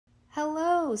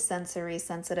Hello, sensory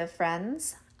sensitive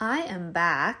friends. I am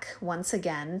back once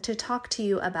again to talk to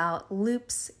you about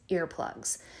Loops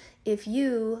earplugs. If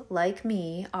you, like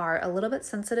me, are a little bit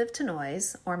sensitive to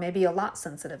noise, or maybe a lot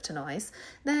sensitive to noise,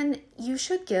 then you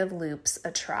should give Loops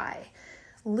a try.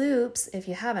 Loops, if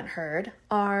you haven't heard,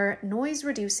 are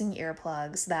noise-reducing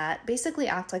earplugs that basically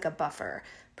act like a buffer,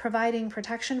 providing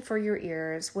protection for your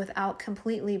ears without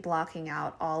completely blocking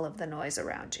out all of the noise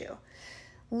around you.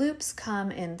 Loops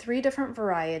come in 3 different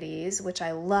varieties, which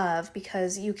I love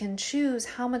because you can choose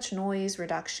how much noise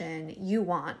reduction you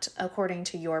want according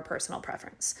to your personal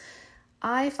preference.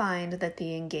 I find that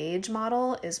the Engage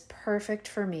model is perfect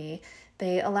for me.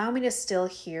 They allow me to still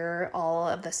hear all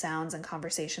of the sounds and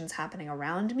conversations happening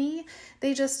around me.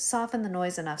 They just soften the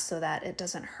noise enough so that it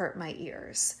doesn't hurt my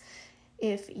ears.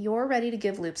 If you're ready to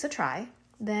give Loops a try,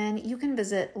 then you can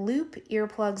visit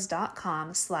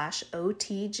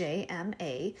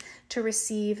loopearplugs.com/OTJMA to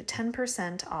receive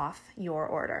 10% off your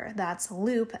order. That's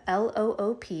Loop,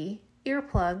 L-O-O-P,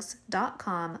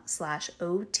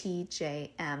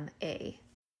 earplugs.com/OTJMA.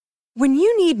 When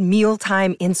you need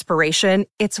mealtime inspiration,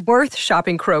 it's worth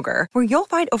shopping Kroger, where you'll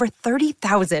find over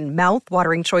 30,000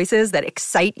 mouth-watering choices that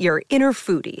excite your inner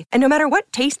foodie. And no matter what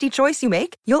tasty choice you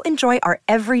make, you'll enjoy our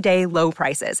everyday low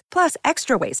prices, plus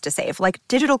extra ways to save, like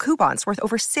digital coupons worth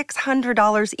over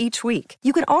 $600 each week.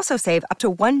 You can also save up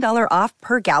to $1 off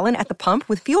per gallon at the pump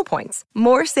with fuel points.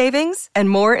 More savings and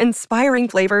more inspiring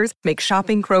flavors make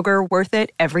shopping Kroger worth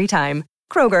it every time.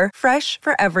 Kroger, fresh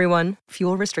for everyone.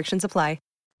 Fuel restrictions apply.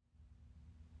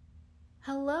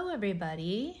 Hello,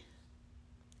 everybody.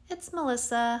 It's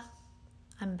Melissa.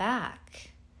 I'm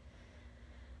back.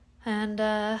 And,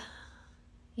 I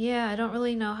don't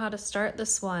really know how to start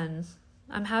this one.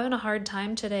 I'm having a hard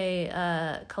time today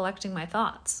collecting my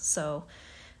thoughts, so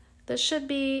this should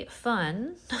be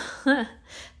fun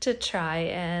to try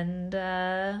and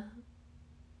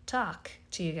talk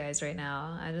to you guys right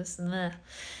now.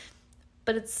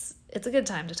 But it's a good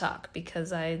time to talk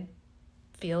because I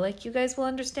feel like you guys will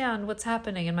understand what's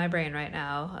happening in my brain right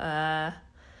now.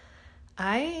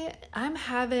 I'm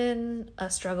having a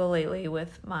struggle lately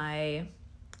with my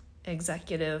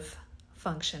executive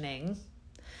functioning.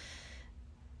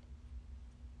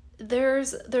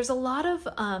 There's a lot of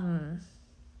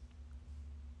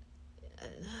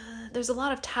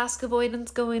task avoidance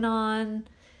going on.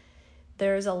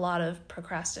 There's a lot of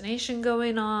procrastination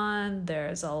going on.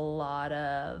 There's a lot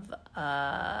of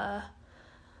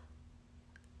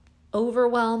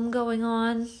overwhelm going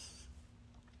on.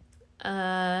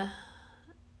 I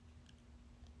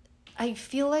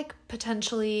feel like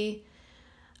potentially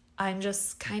I'm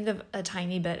just kind of a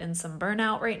tiny bit in some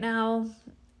burnout right now,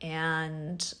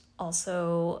 and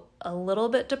also a little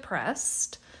bit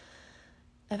depressed.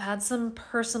 I've had some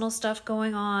personal stuff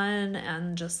going on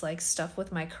and just like stuff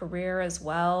with my career as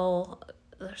well.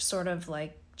 They're sort of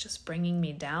like just bringing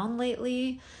me down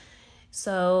lately.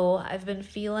 So I've been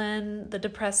feeling the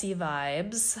depressy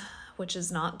vibes, which is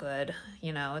not good.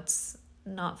 It's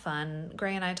not fun.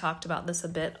 Gray and I talked about this a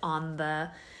bit on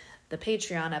the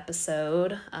Patreon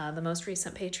episode, the most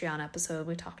recent Patreon episode.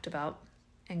 We talked about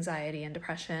anxiety and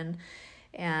depression,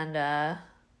 and I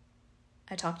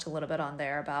talked a little bit on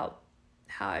there about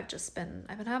how I've been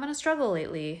having a struggle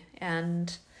lately,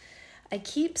 and I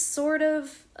keep sort of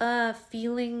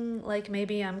feeling like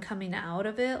maybe I'm coming out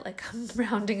of it, like I'm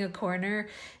rounding a corner,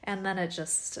 and then it's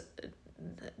just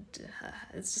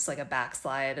like a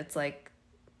backslide. It's like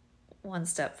 1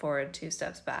 step forward, 2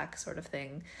 steps back sort of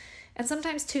thing. And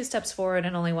sometimes 2 steps forward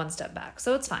and only 1 step back.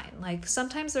 So it's fine. Like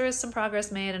sometimes there is some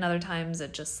progress made, and other times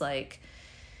it just like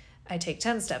I take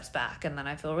 10 steps back and then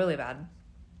I feel really bad.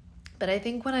 But I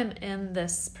think when I'm in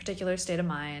this particular state of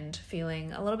mind,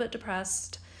 feeling a little bit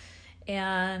depressed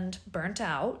and burnt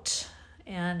out,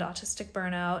 and autistic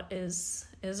burnout is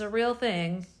a real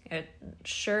thing. It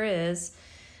sure is.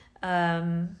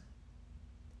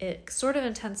 It sort of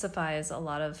intensifies a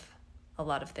lot of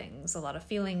things, a lot of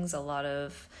feelings, a lot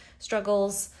of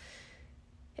struggles.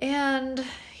 And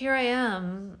here I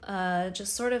am,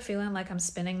 just sort of feeling like I'm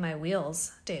spinning my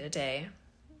wheels day to day.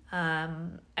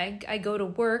 I go to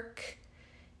work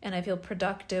and I feel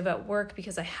productive at work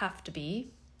because I have to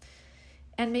be.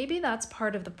 And maybe that's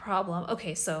part of the problem.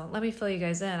 Okay, so let me fill you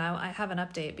guys in. I have an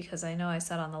update because I know I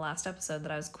said on the last episode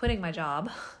that I was quitting my job.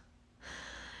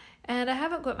 And I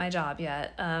haven't quit my job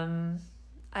yet. I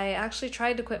actually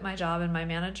tried to quit my job, and my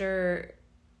manager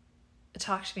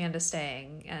talked me into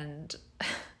staying. And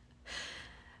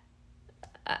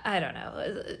I don't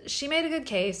know. She made a good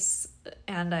case,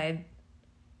 and I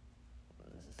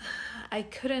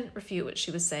couldn't refute what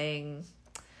she was saying.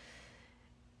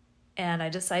 And I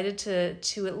decided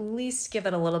to at least give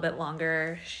it a little bit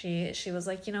longer. She was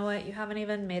like, you know what, you haven't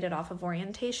even made it off of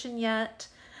orientation yet.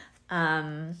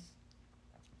 I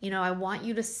want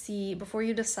you to see, before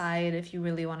you decide if you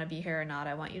really want to be here or not,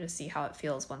 I want you to see how it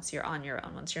feels once you're on your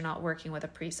own, once you're not working with a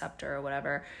preceptor or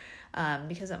whatever,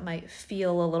 because it might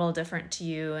feel a little different to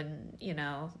you and,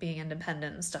 being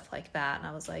independent and stuff like that. And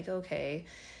I was like, okay.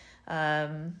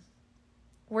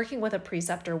 Working with a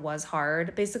preceptor was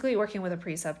hard. Basically, working with a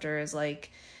preceptor is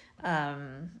like,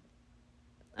 I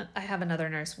have another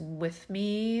nurse with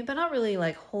me, but not really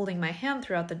like holding my hand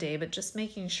throughout the day, but just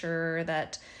making sure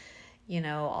that,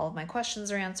 all of my questions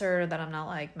are answered, that I'm not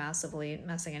like massively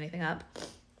messing anything up.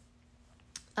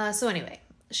 So anyway,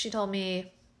 she told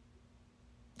me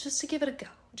just to give it a go,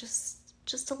 just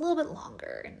a little bit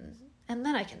longer, and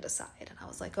then I can decide. And I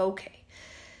was like, okay.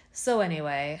 So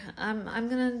anyway, I'm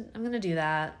gonna do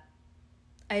that.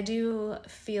 I do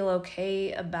feel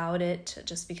okay about it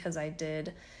just because I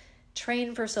did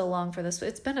train for so long for this.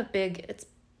 It's been a big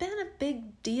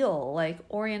deal, like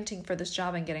orienting for this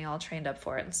job and getting all trained up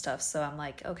for it and stuff. So I'm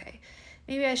like, okay,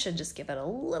 maybe I should just give it a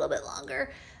little bit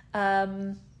longer.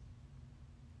 But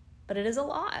it is a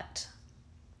lot.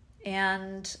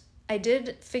 And I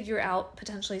did figure out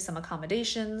potentially some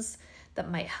accommodations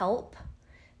that might help,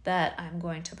 that I'm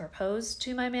going to propose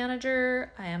to my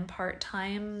manager. I am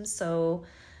part-time, so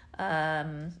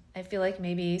I feel like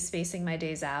maybe spacing my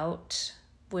days out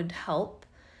would help.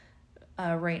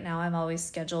 Right now I'm always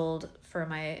scheduled for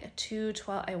my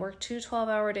I work 2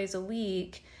 12-hour days a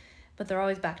week, but they're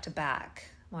always back to back.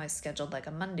 I'm always scheduled like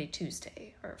a Monday,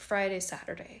 Tuesday, or Friday,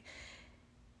 Saturday.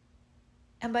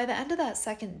 And by the end of that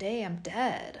second day, I'm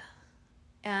dead.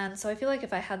 And so I feel like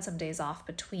if I had some days off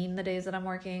between the days that I'm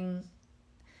working,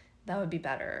 that would be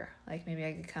better. Like maybe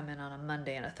I could come in on a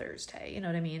Monday and a Thursday, you know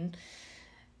what I mean?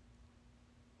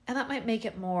 And that might make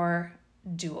it more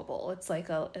doable. It's like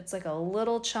a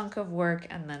little chunk of work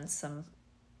and then some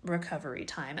recovery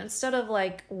time. Instead of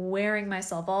like wearing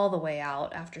myself all the way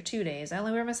out after 2 days, I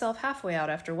only wear myself halfway out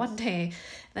after 1 day.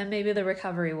 Then maybe the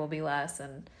recovery will be less.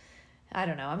 And I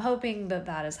don't know. I'm hoping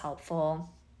that is helpful.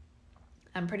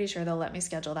 I'm pretty sure they'll let me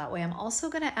schedule that way. I'm also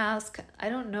going to ask, I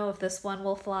don't know if this one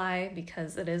will fly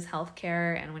because it is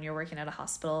healthcare, and when you're working at a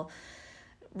hospital,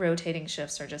 rotating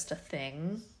shifts are just a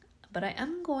thing. But I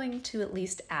am going to at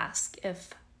least ask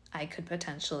if I could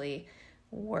potentially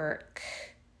work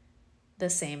the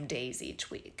same days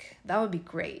each week. That would be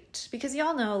great, because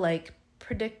y'all know like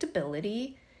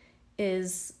predictability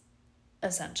is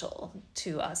essential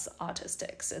to us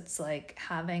autistics. It's like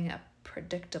having a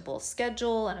predictable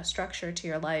schedule and a structure to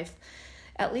your life.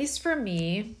 At least for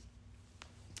me,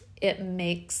 it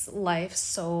makes life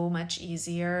so much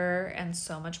easier and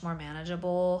so much more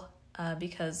manageable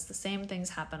because the same things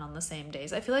happen on the same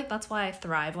days. I feel like that's why I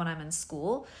thrive when I'm in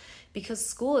school, because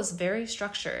school is very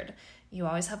structured. You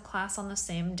always have class on the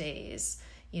same days.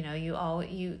 You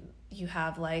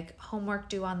have like homework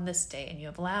due on this day, and you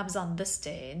have labs on this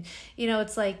day. And,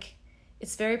 it's like,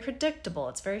 it's very predictable.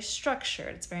 It's very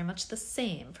structured. It's very much the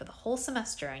same for the whole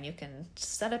semester, and you can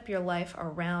set up your life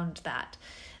around that.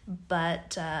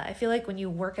 But I feel like when you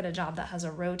work at a job that has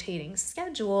a rotating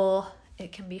schedule,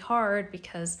 it can be hard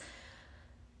because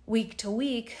week to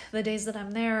week, the days that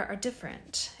I'm there are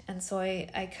different. And so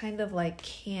I kind of like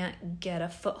can't get a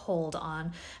foothold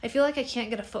on, I feel like I can't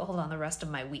get a foothold on the rest of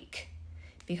my week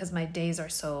because my days are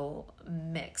so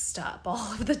mixed up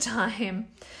all of the time.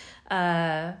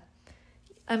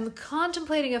 I'm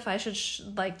contemplating if I should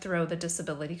throw the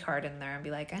disability card in there and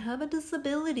be like, I have a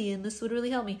disability and this would really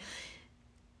help me.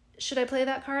 Should I play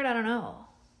that card? I don't know.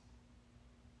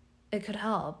 It could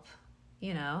help,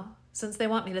 since they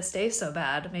want me to stay so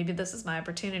bad. Maybe this is my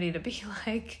opportunity to be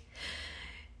like,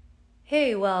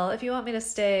 hey, well, if you want me to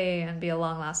stay and be a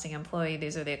long-lasting employee,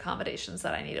 these are the accommodations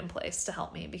that I need in place to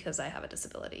help me because I have a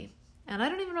disability. And I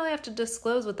don't even really have to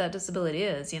disclose what that disability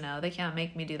is, they can't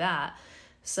make me do that.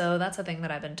 So that's a thing that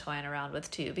I've been toying around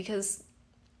with too, because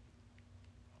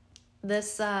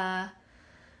this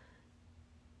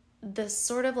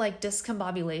sort of like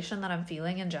discombobulation that I'm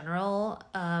feeling in general,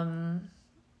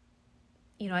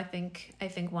 I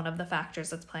think one of the factors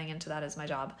that's playing into that is my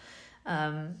job.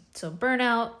 So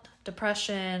burnout,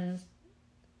 depression,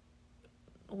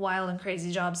 wild and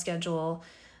crazy job schedule.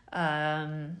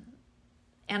 And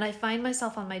I find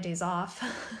myself on my days off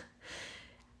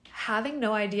having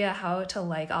no idea how to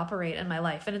operate in my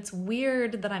life. And it's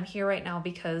weird that I'm here right now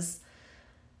because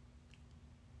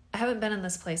I haven't been in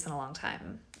this place in a long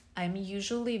time. I'm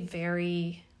usually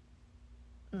very,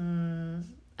 I'm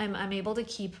able to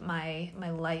keep my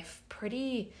life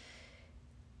pretty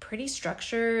pretty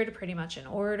structured, pretty much in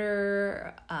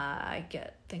order. I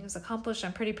get things accomplished.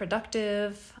 I'm pretty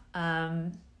productive.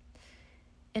 And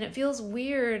it feels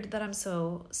weird that I'm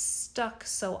so stuck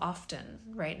so often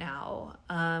right now.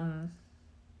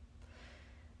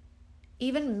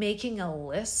 Even making a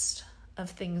list of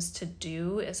things to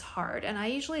do is hard. And I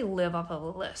usually live off of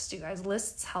a list. You guys,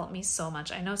 lists help me so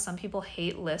much. I know some people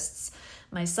hate lists.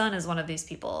 My son is one of these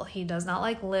people. He does not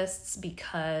like lists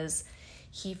because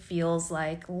he feels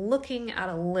like looking at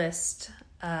a list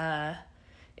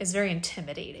is very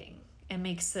intimidating. It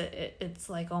makes it's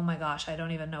like, oh my gosh, I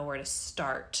don't even know where to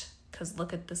start because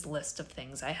look at this list of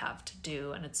things I have to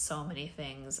do, and it's so many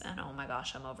things, and oh my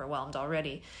gosh, I'm overwhelmed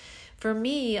already. For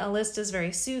me, a list is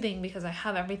very soothing because I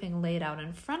have everything laid out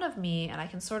in front of me, and I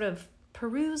can sort of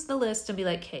peruse the list and be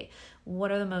like, hey,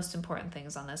 what are the most important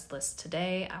things on this list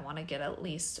today? I want to get at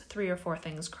least 3 or 4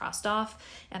 things crossed off,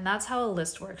 and that's how a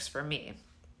list works for me.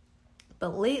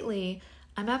 But lately,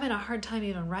 I'm having a hard time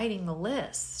even writing the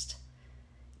list,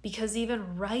 because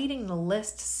even writing the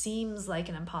list seems like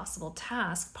an impossible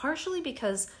task, partially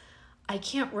because I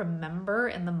can't remember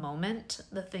in the moment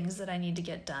the things that I need to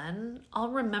get done. I'll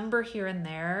remember here and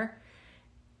there,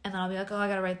 and then I'll be like, oh, I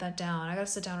gotta write that down. I gotta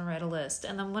sit down and write a list.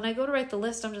 And then when I go to write the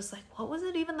list, I'm just like, what was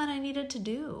it even that I needed to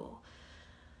do?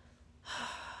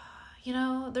 You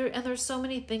know, there's so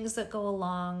many things that go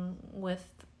along with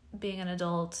being an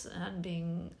adult and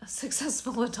being a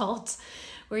successful adult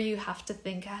where you have to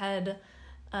think ahead,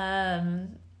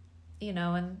 you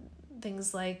know, and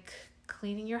things like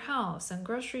cleaning your house and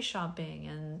grocery shopping.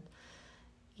 And,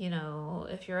 you know,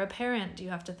 if you're a parent, you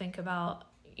have to think about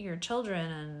your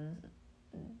children and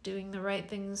doing the right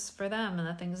things for them and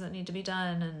the things that need to be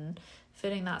done and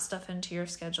fitting that stuff into your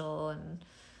schedule. And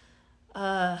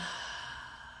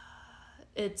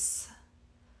it's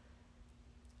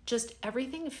just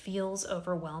everything feels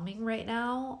overwhelming right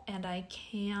now, and I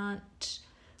can't,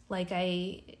 like,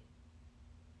 I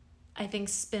think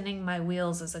spinning my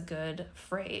wheels is a good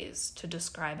phrase to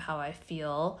describe how I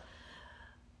feel,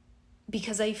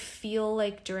 because I feel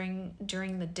like during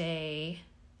the day,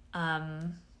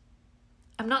 I'm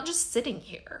not just sitting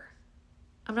here.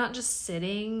 I'm not just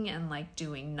sitting and like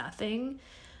doing nothing.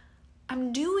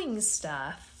 I'm doing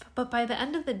stuff, but by the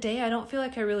end of the day, I don't feel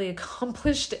like I really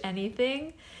accomplished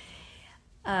anything.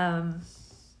 I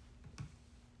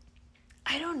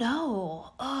don't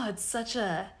know. Oh, it's such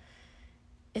a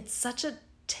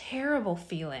terrible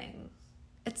feeling.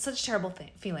 It's such a terrible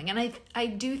feeling. And I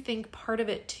do think part of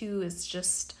it too is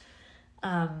just,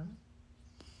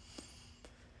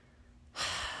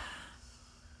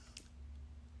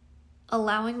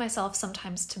 allowing myself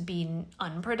sometimes to be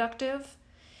unproductive,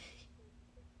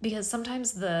 because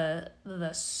sometimes the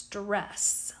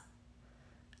stress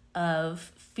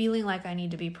of feeling like I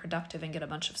need to be productive and get a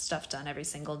bunch of stuff done every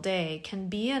single day can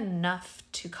be enough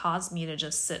to cause me to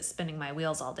just sit spinning my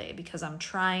wheels all day, because I'm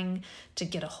trying to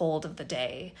get a hold of the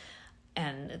day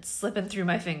and it's slipping through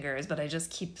my fingers, but I just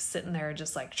keep sitting there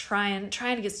just like trying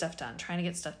to get stuff done.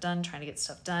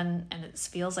 And it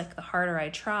feels like the harder I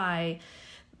try,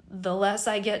 the less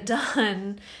I get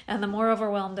done and the more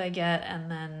overwhelmed I get.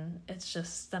 And then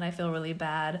then I feel really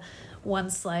bad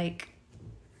once like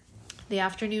the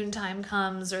afternoon time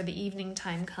comes or the evening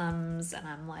time comes and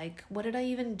I'm like, what did I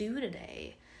even do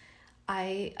today?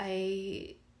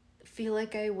 I feel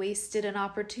like I wasted an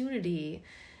opportunity.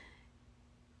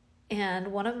 And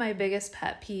one of my biggest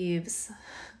pet peeves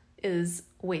is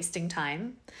wasting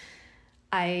time.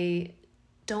 I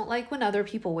don't like when other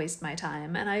people waste my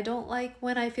time, and I don't like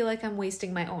when I feel like I'm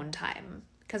wasting my own time,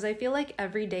 because I feel like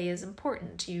every day is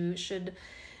important. You should,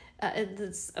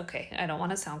 it's okay, I don't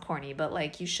want to sound corny, but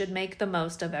like you should make the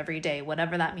most of every day,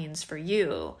 whatever that means for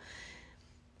you.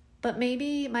 But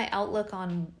maybe my outlook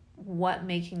on what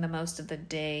making the most of the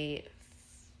day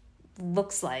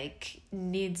looks like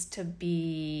needs to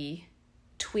be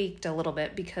tweaked a little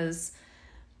bit, because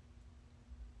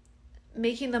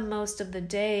making the most of the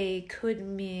day could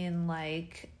mean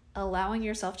like allowing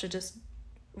yourself to just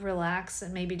relax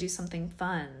and maybe do something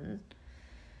fun.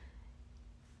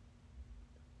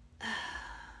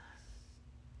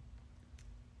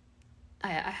 I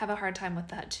have a hard time with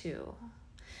that too.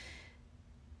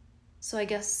 So I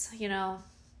guess,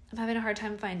 I'm having a hard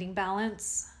time finding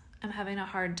balance. I'm having a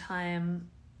hard time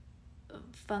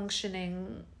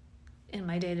functioning in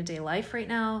my day-to-day life right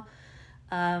now.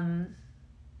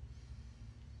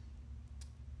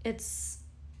 It's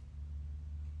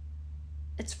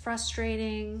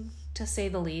frustrating, to say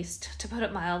the least, to put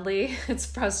it mildly. It's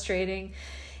frustrating.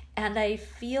 And I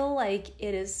feel like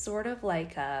it is sort of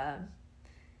like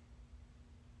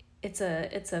it's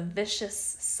a vicious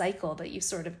cycle that you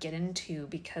sort of get into,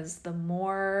 because the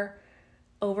more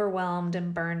overwhelmed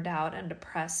and burned out and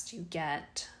depressed you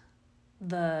get,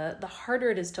 the harder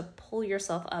it is to pull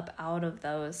yourself up out of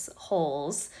those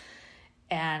holes.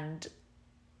 And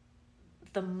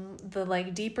the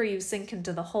like deeper you sink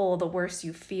into the hole, the worse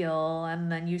you feel.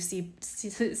 And then you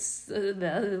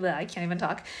I can't even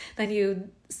talk. Then you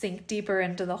sink deeper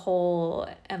into the hole,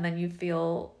 and then you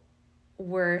feel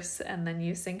worse, and then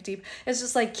you sink deep. It's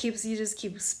just like you just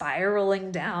keep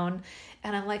spiraling down.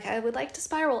 And I'm like, I would like to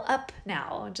spiral up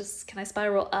now. Just, can I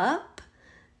spiral up?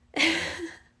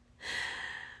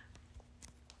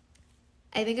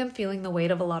 I think I'm feeling the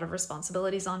weight of a lot of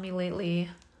responsibilities on me lately.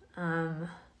 And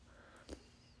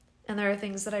there are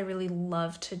things that I really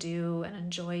love to do and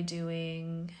enjoy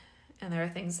doing. And there are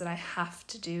things that I have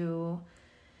to do.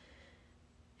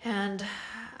 And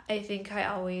I think I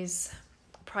always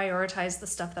prioritize the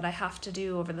stuff that I have to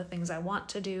do over the things I want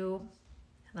to do.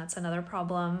 And that's another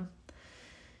problem.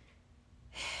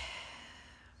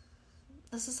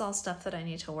 This is all stuff that I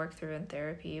need to work through in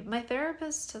therapy. My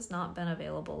therapist has not been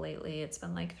available lately. It's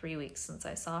been like 3 weeks since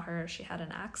I saw her. She had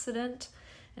an accident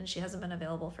and she hasn't been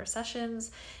available for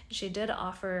sessions. She did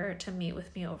offer to meet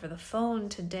with me over the phone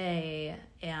today,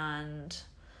 and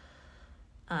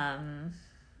I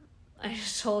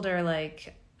told her,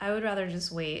 like, I would rather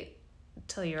just wait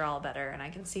till you're all better and I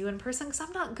can see you in person, because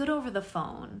I'm not good over the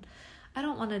phone. I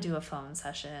don't want to do a phone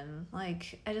session.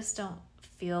 Like, I just don't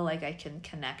feel like I can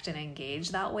connect and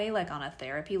engage that way, like on a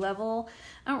therapy level.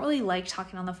 I don't really like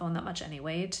talking on the phone that much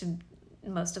anyway, to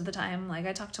most of the time. Like,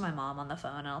 I talk to my mom on the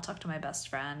phone and I'll talk to my best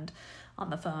friend on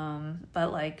the phone,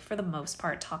 but like for the most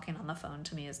part, talking on the phone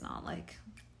to me is not like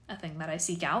a thing that I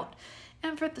seek out.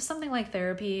 And for something like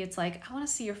therapy, it's like, I want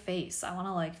to see your face. I want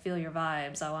to like feel your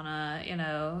vibes. I want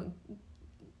to,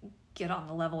 get on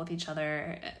the level with each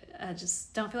other. I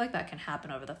just don't feel like that can happen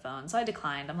over the phone. So I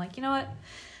declined. I'm like, you know what?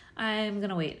 I'm going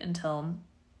to wait until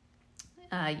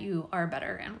you are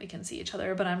better and we can see each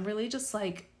other. But I'm really just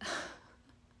like,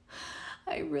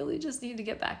 I really just need to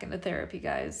get back into therapy,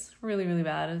 guys. Really, really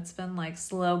bad. It's been like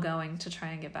slow going to try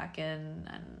and get back in,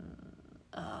 and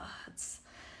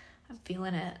I'm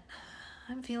feeling it.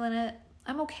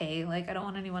 I'm okay. Like, I don't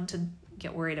want anyone to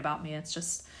get worried about me. It's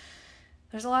just,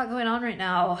 there's a lot going on right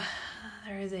now.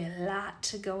 There is a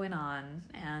lot going on,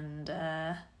 and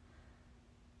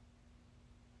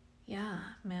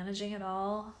managing it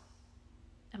all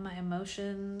and my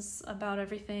emotions about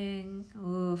everything.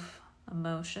 Oof,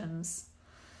 emotions.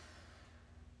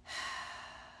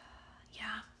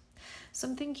 Yeah. So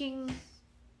I'm thinking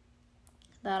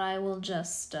that I will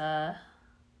just, I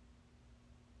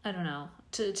don't know.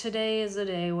 Today is a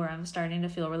day where I'm starting to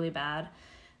feel really bad.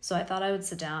 So I thought I would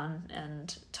sit down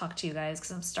and talk to you guys,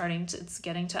 because it's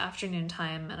getting to afternoon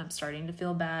time and I'm starting to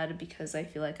feel bad because I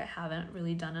feel like I haven't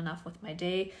really done enough with my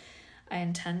day. I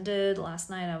intended last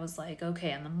night, I was like,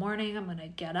 okay, in the morning, I'm going to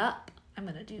get up. I'm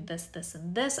going to do this, this,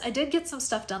 and this. I did get some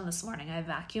stuff done this morning. I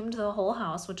vacuumed the whole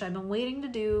house, which I've been waiting to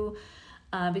do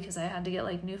because I had to get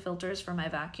like new filters for my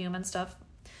vacuum and stuff.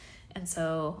 And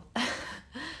so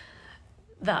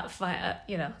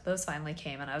those finally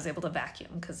came, and I was able to vacuum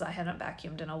because I hadn't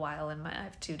vacuumed in a while. I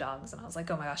have 2 dogs, and I was like,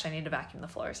 oh my gosh, I need to vacuum the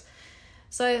floors.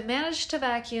 So I managed to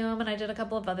vacuum, and I did a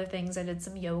couple of other things. I did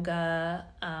some yoga.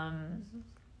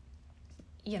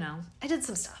 I did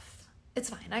some stuff. It's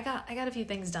fine. I got a few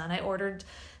things done. I ordered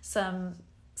some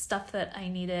stuff that I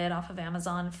needed off of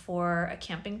Amazon for a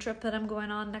camping trip that I'm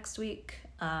going on next week.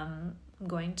 I'm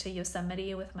going to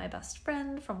Yosemite with my best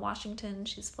friend from Washington.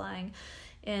 She's flying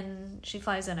in. She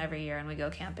flies in every year and we go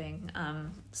camping.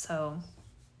 So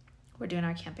we're doing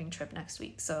our camping trip next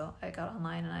week. So I got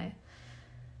online and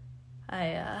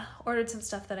I ordered some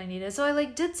stuff that I needed. So I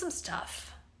did some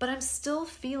stuff, but I'm still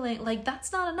feeling like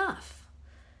that's not enough.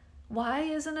 Why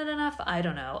isn't it enough? I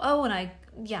don't know. Oh, and I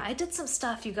did some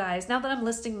stuff, you guys. Now that I'm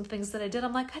listing the things that I did,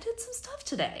 I'm like, I did some stuff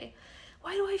today.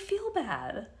 Why do I feel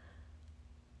bad?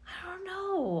 I don't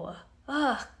know.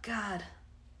 Oh, God.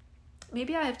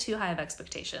 Maybe I have too high of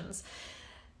expectations.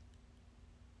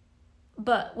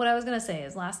 But what I was going to say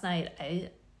is last night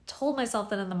I told myself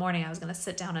that in the morning I was going to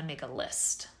sit down and make a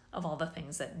list of all the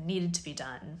things that needed to be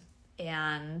done.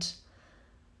 And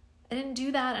I didn't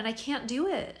do that, and I can't do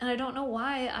it. And I don't know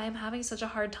why I'm having such a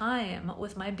hard time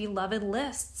with my beloved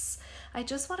lists. I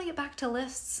just want to get back to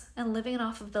lists and living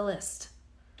off of the list.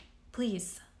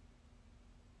 Please.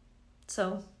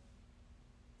 So,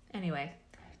 anyway,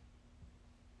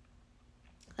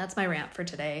 that's my rant for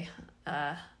today.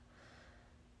 I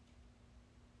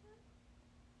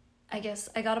guess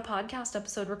I got a podcast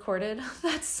episode recorded.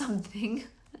 That's something.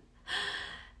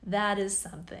 that is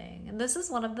something. And this is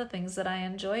one of the things that I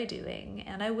enjoy doing.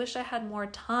 And I wish I had more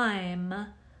time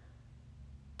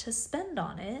to spend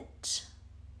on it.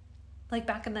 Like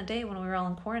back in the day when we were all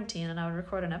in quarantine and I would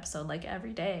record an episode like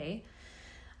every day.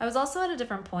 I was also at a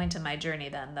different point in my journey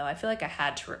then, though. I feel like I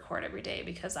had to record every day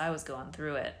because I was going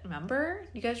through it. Remember?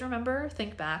 You guys remember?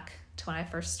 Think back to when I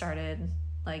first started.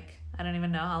 Like, I don't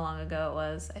even know how long ago it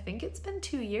was. I think it's been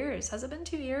 2 years. Has it been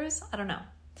 2 years? I don't know.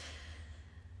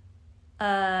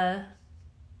 I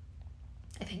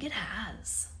think it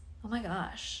has. Oh my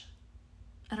gosh.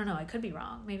 I don't know. I could be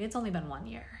wrong. Maybe it's only been 1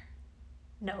 year.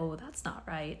 No, that's not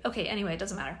right. Okay, anyway, it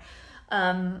doesn't matter.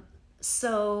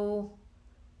 So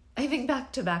I think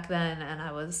back to back then, and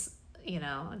I was,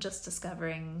 just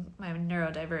discovering my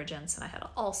neurodivergence, and I had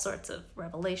all sorts of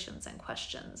revelations and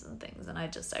questions and things, and I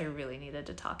really needed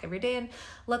to talk every day. And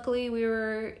luckily we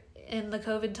were in the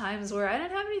COVID times where I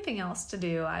didn't have anything else to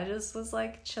do. I just was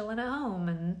like chilling at home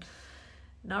and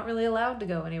not really allowed to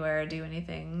go anywhere or do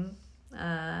anything.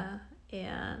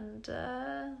 And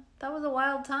that was a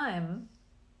wild time.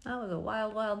 That was a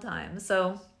wild, wild time.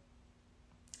 So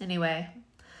anyway,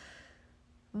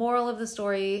 moral of the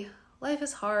story, life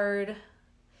is hard,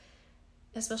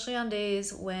 especially on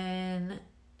days when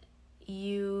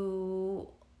you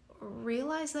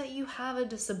realize that you have a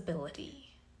disability.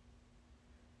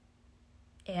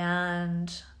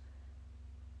 And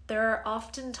there are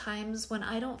often times when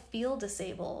I don't feel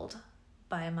disabled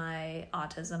by my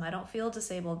autism. I don't feel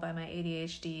disabled by my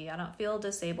ADHD. I don't feel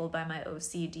disabled by my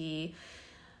OCD.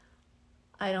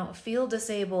 I don't feel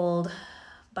disabled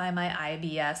by my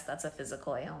IBS. That's a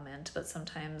physical ailment, but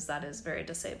sometimes that is very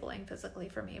disabling physically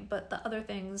for me. But the other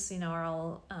things, are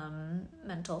all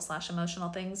mental/emotional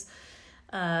things.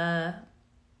 And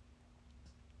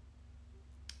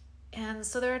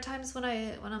so there are times when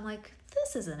I'm like,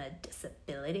 this isn't a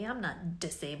disability. I'm not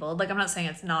disabled. Like, I'm not saying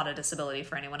it's not a disability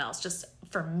for anyone else. Just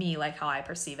for me, like how I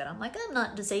perceive it, I'm like, I'm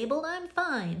not disabled. I'm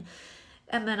fine.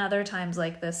 And then other times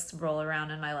like this roll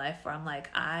around in my life where I'm like,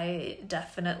 I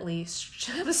definitely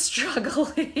am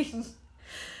struggling.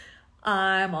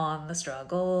 I'm on the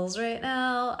struggles right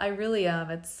now. I really am.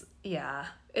 It's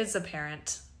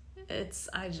apparent.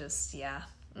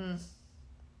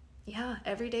 Yeah,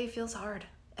 every day feels hard.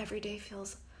 Every day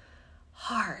feels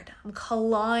hard. I'm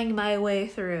clawing my way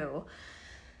through.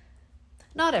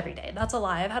 Not every day. That's a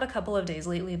lie. I've had a couple of days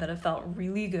lately that have felt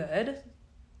really good.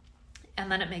 And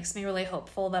then it makes me really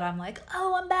hopeful that I'm like,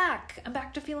 oh, I'm back. I'm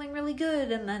back to feeling really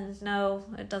good. And then no,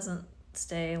 it doesn't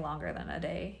stay longer than a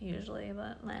day usually,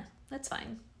 but it's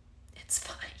fine. It's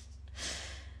fine.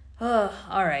 Oh,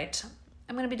 all right.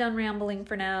 I'm going to be done rambling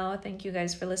for now. Thank you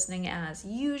guys for listening as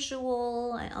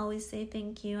usual. I always say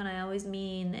thank you, and I always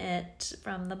mean it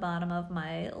from the bottom of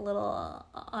my little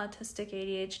autistic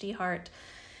ADHD heart.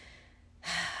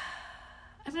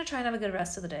 I'm going to try and have a good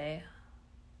rest of the day.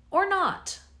 Or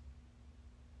not.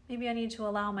 Maybe I need to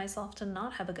allow myself to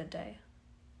not have a good day.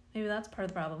 Maybe that's part of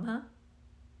the problem, huh?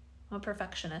 I'm a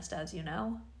perfectionist, as you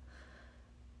know.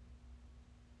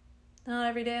 Not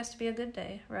every day has to be a good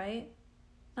day, right?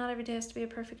 Not every day has to be a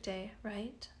perfect day,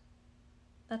 right?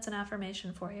 That's an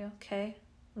affirmation for you, okay?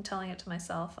 I'm telling it to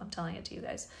myself. I'm telling it to you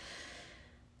guys.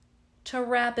 To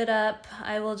wrap it up,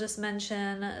 I will just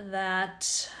mention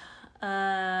that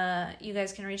you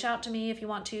guys can reach out to me if you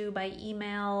want to by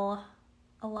email.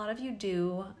 A lot of you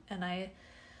do, and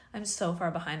I'm so far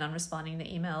behind on responding to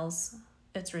emails.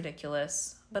 It's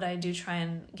ridiculous, but I do try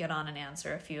and get on and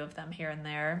answer a few of them here and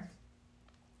there.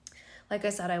 Like I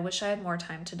said, I wish I had more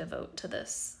time to devote to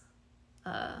this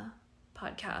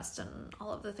podcast and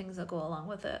all of the things that go along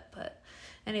with it. But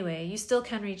anyway, you still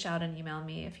can reach out and email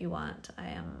me if you want.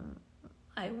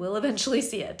 I will eventually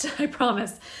see it. I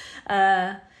promise.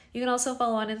 You can also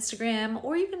follow on Instagram,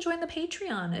 or you can join the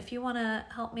Patreon if you want to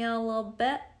help me out a little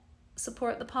bit,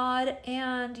 support the pod,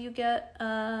 and you get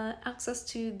access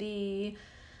to the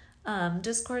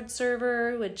Discord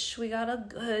server, which we got a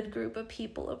good group of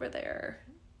people over there.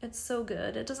 It's so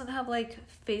good. It doesn't have like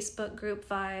Facebook group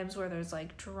vibes where there's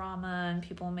like drama and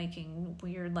people making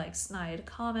weird like snide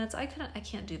comments. I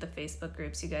can't do the Facebook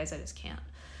groups, you guys. I just can't.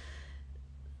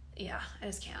 Yeah, I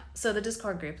just can't. So the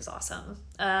Discord group is awesome.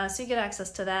 So you get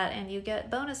access to that, and you get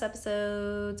bonus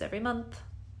episodes every month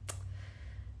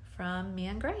from me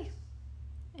and Gray.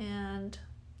 And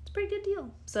it's a pretty good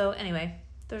deal. So anyway,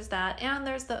 there's that. And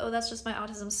there's the That's Just My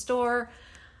Autism store.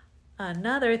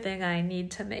 Another thing I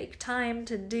need to make time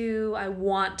to do, I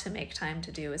want to make time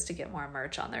to do, is to get more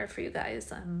merch on there for you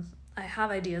guys. I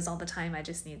have ideas all the time. I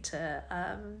just need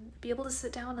to be able to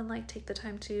sit down and like take the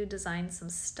time to design some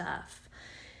stuff.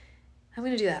 I'm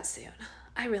going to do that soon.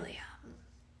 I really am.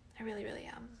 I really, really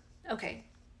am. Okay.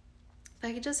 If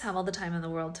I could just have all the time in the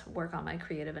world to work on my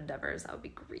creative endeavors, that would be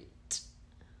great.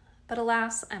 But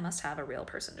alas, I must have a real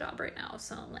person job right now,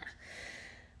 so meh.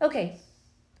 Okay,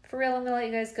 for real, I'm gonna let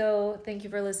you guys go. Thank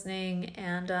you for listening,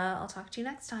 and I'll talk to you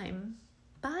next time.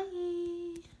 Bye.